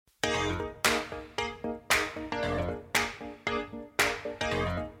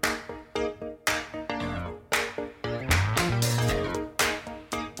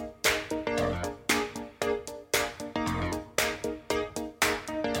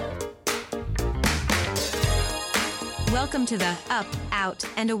Welcome to the Up, Out,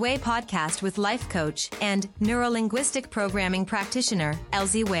 and Away podcast with life coach and neurolinguistic programming practitioner,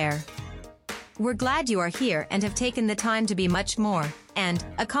 Elsie Ware. We're glad you are here and have taken the time to be much more and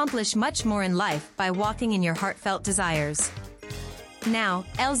accomplish much more in life by walking in your heartfelt desires. Now,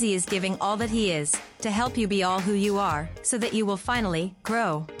 Elsie is giving all that he is to help you be all who you are so that you will finally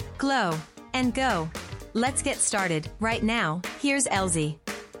grow, glow, and go. Let's get started right now. Here's Elsie.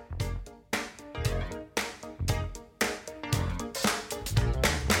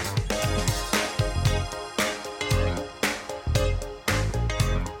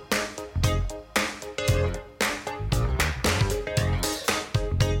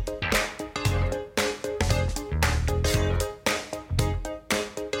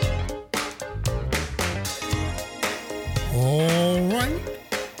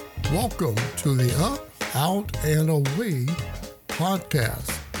 Welcome to the Up, Out, and Away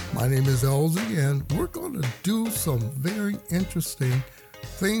podcast. My name is Elsie, and we're going to do some very interesting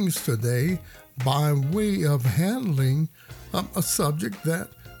things today by way of handling a subject that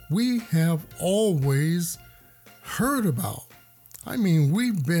we have always heard about. I mean,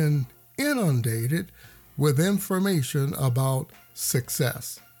 we've been inundated with information about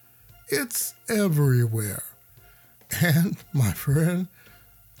success. It's everywhere. And my friend,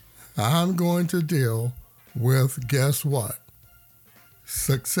 I'm going to deal with, guess what?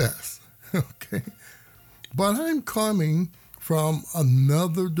 Success, okay? But I'm coming from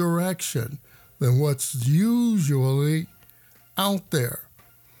another direction than what's usually out there.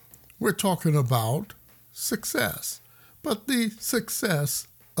 We're talking about success, but the success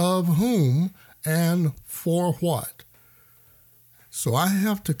of whom and for what? So I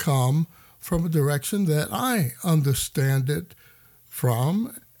have to come from a direction that I understand it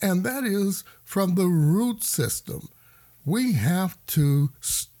from, and that is from the root system. We have to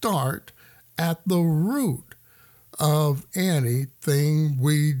start at the root of anything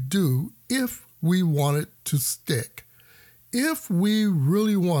we do if we want it to stick. If we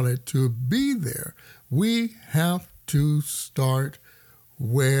really want it to be there, we have to start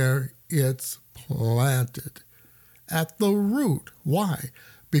where it's planted, at the root. Why?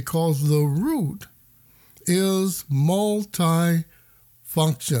 Because the root is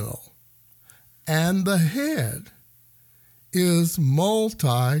multifunctional, and the head is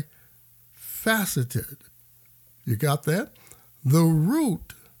multifaceted. You got that? The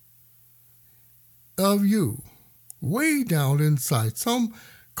root of you, way down inside, some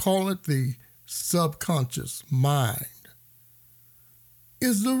call it the subconscious mind,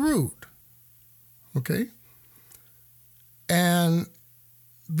 is the root, okay? And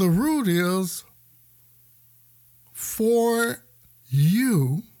the root is for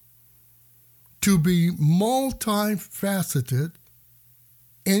you to be multifaceted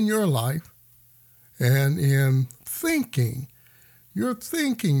in your life and in thinking, your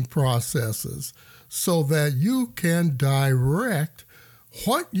thinking processes, so that you can direct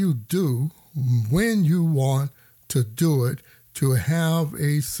what you do when you want to do it to have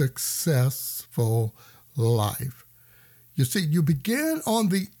a successful life. You see, you begin on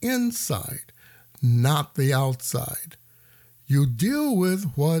the inside, not the outside. You deal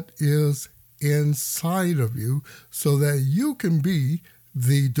with what is inside of you so that you can be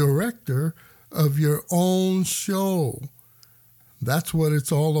the director of your own show. That's what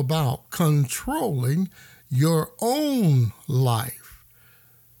it's all about, controlling your own life.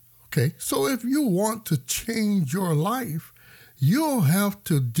 Okay, so if you want to change your life, you'll have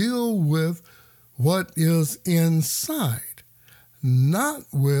to deal with what is inside, not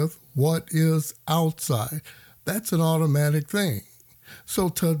with what is outside. That's an automatic thing. So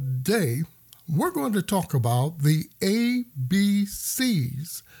today, we're going to talk about the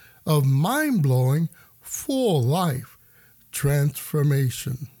ABCs of mind-blowing full life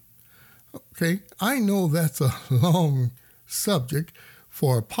transformation. Okay, I know that's a long subject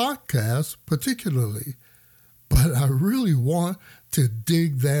for a podcast particularly, but I really want to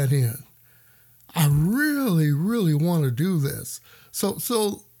dig that in. I really want to do this.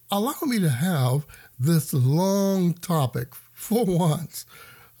 So allow me to have this long topic for once.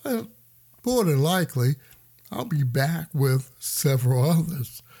 More than likely, I'll be back with several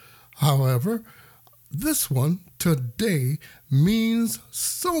others. However, this one today means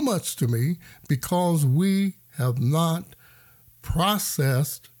so much to me because we have not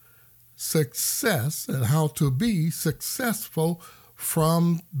processed success and how to be successful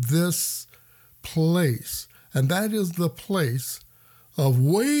from this place. And that is the place of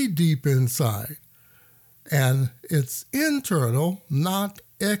way deep inside. And it's internal, not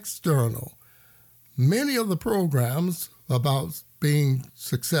external. Many of the programs about being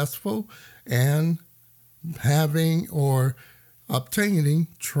successful and having or obtaining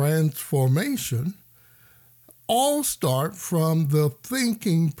transformation all start from the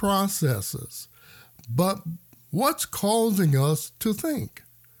thinking processes. But what's causing us to think?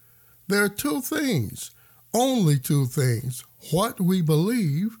 There are two things, only two things, what we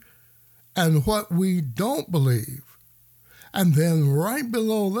believe and what we don't believe. And then right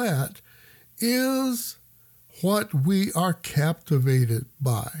below that is what we are captivated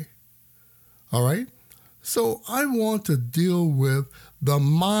by. All right? So I want to deal with the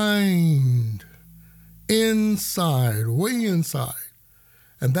mind inside, way inside.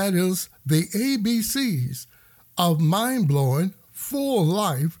 And that is the ABCs of mind-blowing, full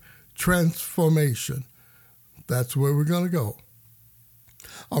life transformation. That's where we're going to go.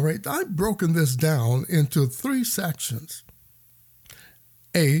 All right, I've broken this down into 3 sections.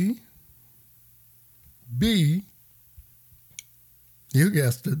 A, B, you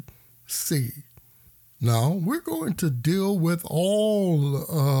guessed it, C. Now, we're going to deal with all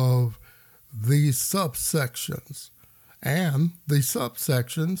of these subsections and the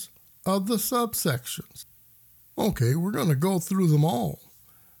subsections of the subsections. Okay, we're going to go through them all.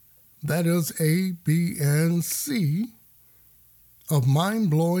 That is A, B, and C of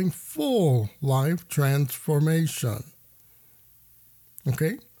mind-blowing full life transformation.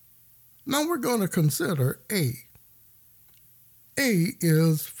 Okay? Now we're going to consider A. A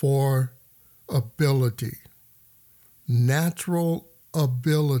is for ability, natural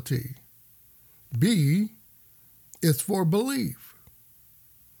ability. B is for belief,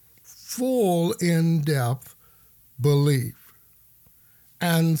 full in-depth belief.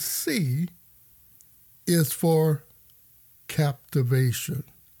 And C is for captivation.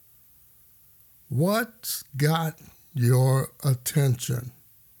 What's got your attention?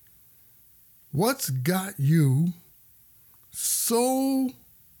 What's got you so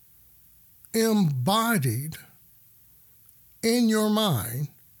embodied in your mind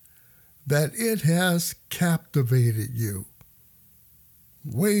that it has captivated you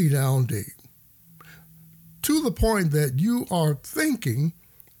way down deep, to the point that you are thinking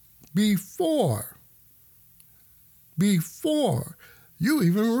before you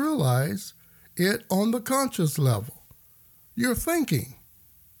even realize it on the conscious level. You're thinking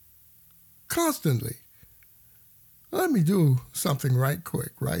constantly. Let me do something right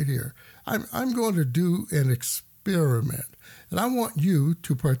quick, right here. I'm going to do an experiment, and I want you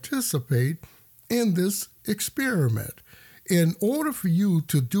to participate in this experiment. In order for you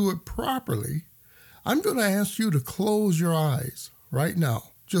to do it properly, I'm going to ask you to close your eyes right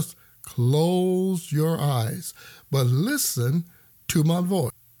now. Just close your eyes, but listen to my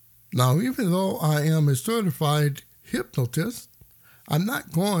voice. Now, even though I am a certified hypnotist, I'm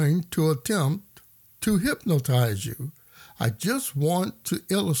not going to attempt to hypnotize you. I just want to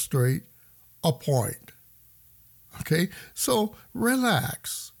illustrate a point. Okay? So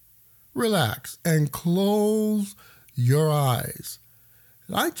relax, and close your eyes.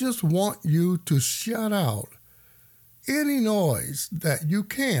 I just want you to shut out any noise that you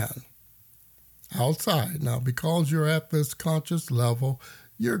can outside. Now, because you're at this conscious level,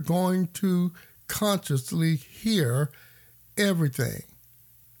 you're going to consciously hear everything.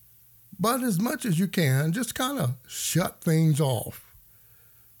 But as much as you can, just kind of shut things off.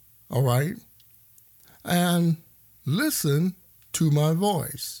 All right? And listen to my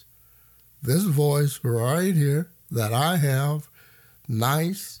voice. This voice right here that I have,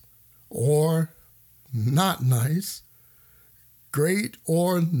 nice or not nice, great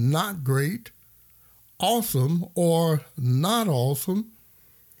or not great, awesome or not awesome,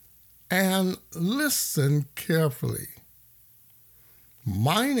 and listen carefully.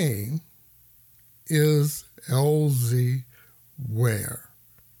 My name is LZ Ware.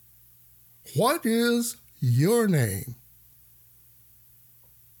 What is your name?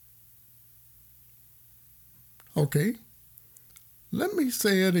 Okay, let me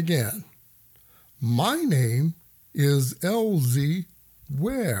say it again. My name is LZ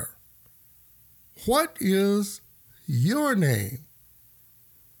Ware. What is your name?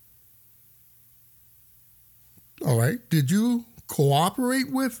 All right, did you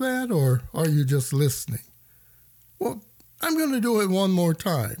cooperate with that, or are you just listening? Well, I'm going to do it one more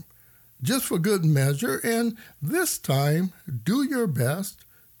time, just for good measure, and this time, do your best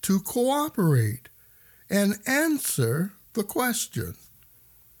to cooperate and answer the question.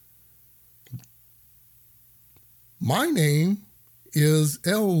 My name is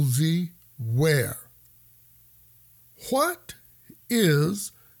LZ Ware. What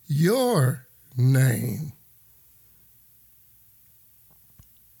is your name?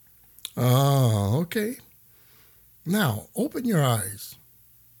 Okay. Now, open your eyes.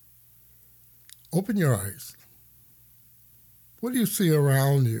 Open your eyes. What do you see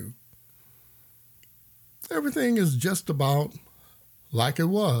around you? Everything is just about like it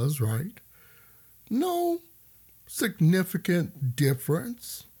was, right? No significant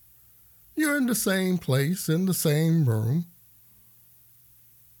difference. You're in the same place, in the same room.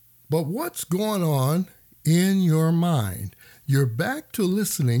 But what's going on in your mind? You're back to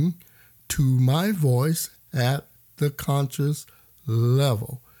listening to my voice at the conscious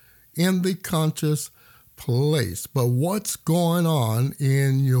level, in the conscious place. But what's going on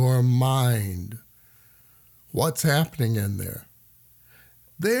in your mind? What's happening in there?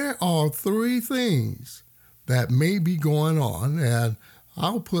 There are three things that may be going on, and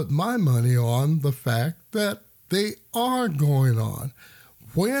I'll put my money on the fact that they are going on.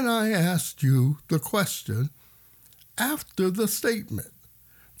 When I asked you the question after the statement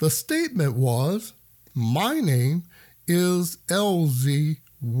was, my name is LZ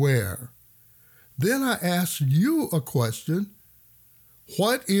Ware. Then I asked you a question,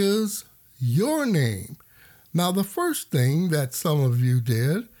 what is your name? Now, the first thing that some of you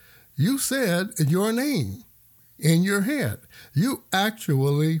did, you said your name in your head. You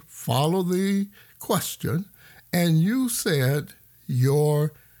actually followed the question and you said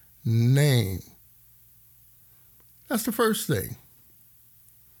your name. That's the first thing.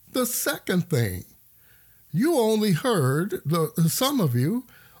 The second thing, you only heard, some of you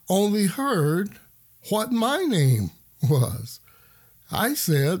only heard what my name was. I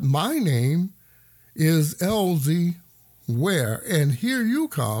said my name is LZ Ware, and here you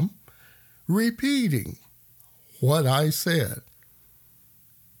come repeating what I said.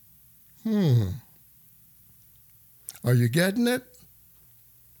 Are you getting it?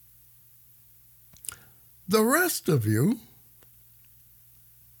 The rest of you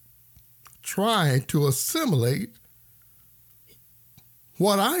try to assimilate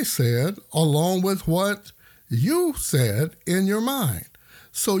what I said along with what you said in your mind.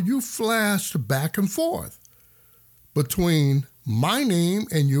 So you flashed back and forth between my name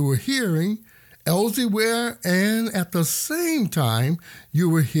and you were hearing LZ Ware, and at the same time you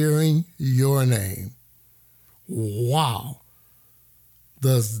were hearing your name. Wow.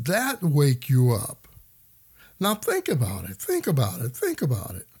 Does that wake you up? Now think about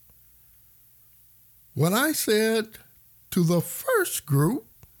it. When I said to the first group,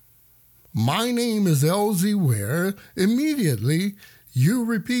 my name is LZ Ware, immediately you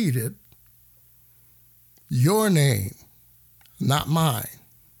repeated your name, not mine,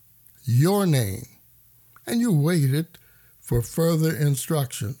 your name, and you waited for further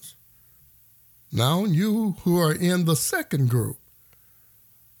instructions. Now you who are in the second group,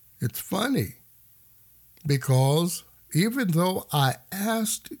 it's funny because even though I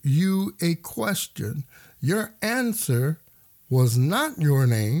asked you a question, your answer was not your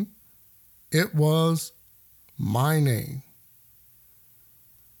name, it was my name.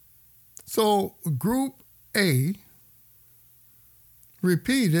 So group A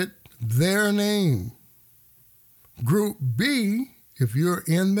repeated their name. Group B, if you're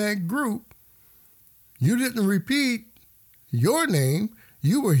in that group, you didn't repeat your name,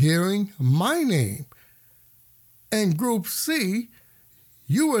 you were hearing my name. And group C,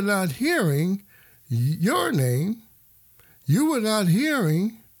 you were not hearing your name, you were not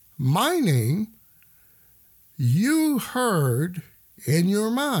hearing my name, you heard in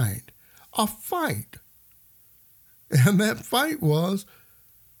your mind a fight. And that fight was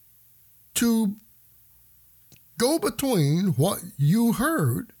to go between what you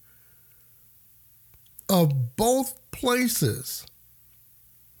heard of both places.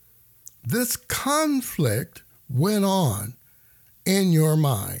 This conflict went on in your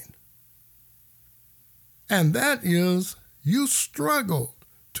mind. And that is, you struggled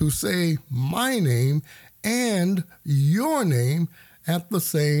to say my name and your name at the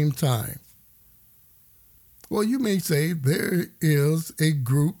same time. Well, you may say there is a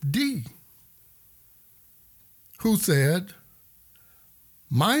group D who said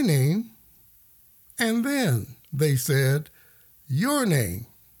my name, and then they said your name.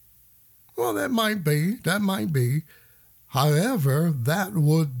 Well, that might be. However, that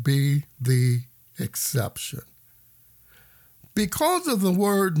would be the exception. Because of the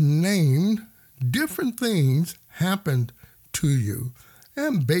word named, different things happened to you,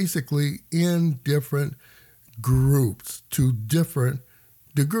 and basically in different groups to different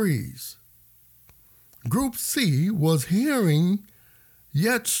degrees. Group C was hearing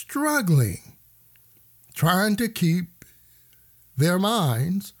yet struggling, trying to keep their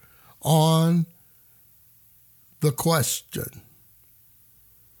minds on the question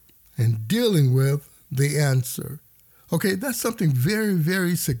and dealing with the answer. Okay, that's something very,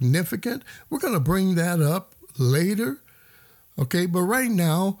 very significant. We're going to bring that up later. Okay, but right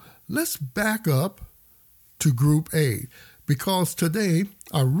now, let's back up to Group A, because today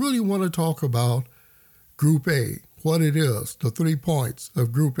I really want to talk about Group A, what it is, the 3 points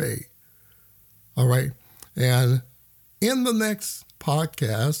of Group A. All right, and in the next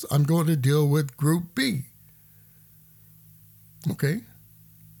podcast, I'm going to deal with Group B. Okay,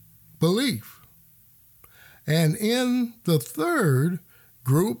 belief. And in the third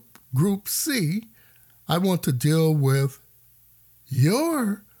group, Group C, I want to deal with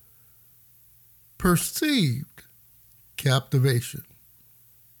your perceived captivation.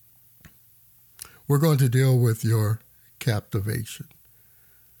 We're going to deal with your captivation.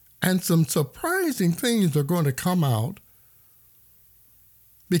 And some surprising things are going to come out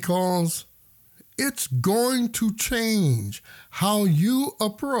because it's going to change how you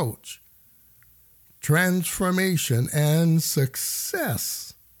approach transformation and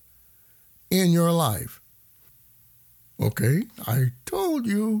success in your life. Okay, I told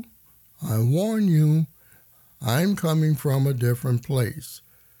you, I warn you, I'm coming from a different place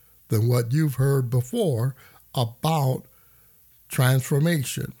than what you've heard before about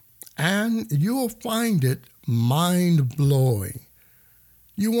transformation. And you'll find it mind-blowing.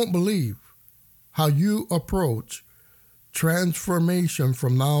 You won't believe how you approach transformation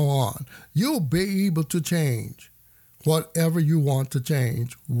from now on. You'll be able to change whatever you want to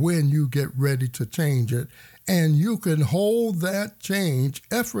change when you get ready to change it, and you can hold that change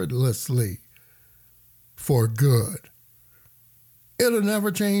effortlessly for good. It'll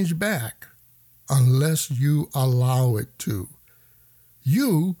never change back unless you allow it to.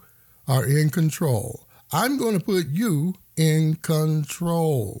 You are in control. I'm going to put you in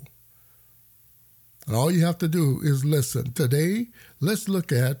control. And all you have to do is listen. Today, let's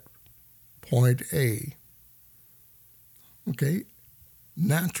look at point A. Okay,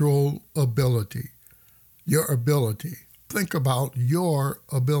 natural ability. Your ability. Think about your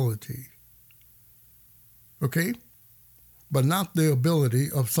ability. Okay? But not the ability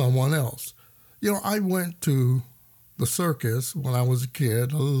of someone else. You know, I went to the circus when I was a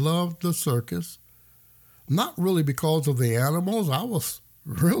kid. I loved the circus. Not really because of the animals. I was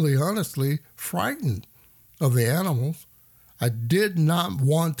really, honestly, frightened of the animals. I did not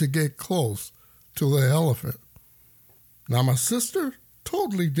want to get close to the elephant. Now, my sister,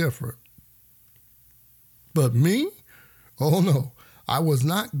 totally different. But me? Oh, no. I was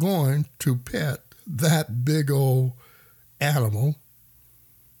not going to pet that big old animal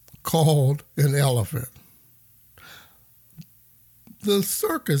called an elephant. The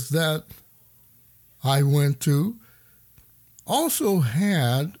circus that I went to also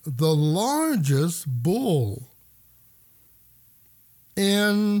had the largest bull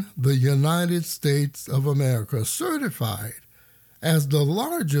in the United States of America, certified as the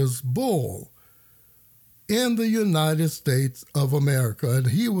largest bull in the United States of America. And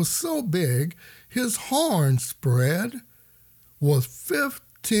he was so big, his horn spread was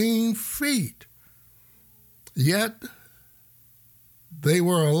 15 feet. Yet, they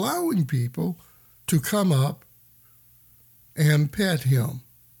were allowing people to come up and pet him.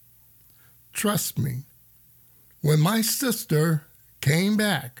 Trust me, when my sister came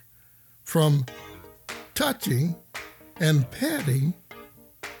back from touching and petting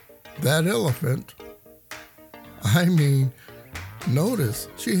that elephant, I mean, notice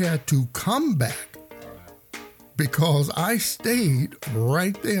she had to come back because I stayed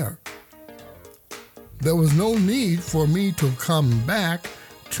right there. There was no need for me to come back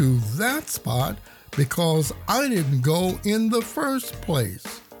to that spot because I didn't go in the first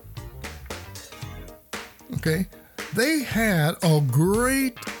place. Okay? They had a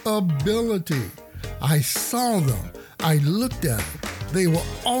great ability. I saw them. I looked at them. They were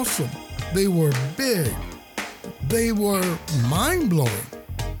awesome. They were big. They were mind-blowing.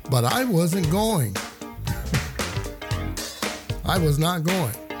 But I wasn't going. I was not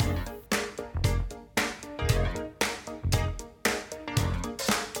going.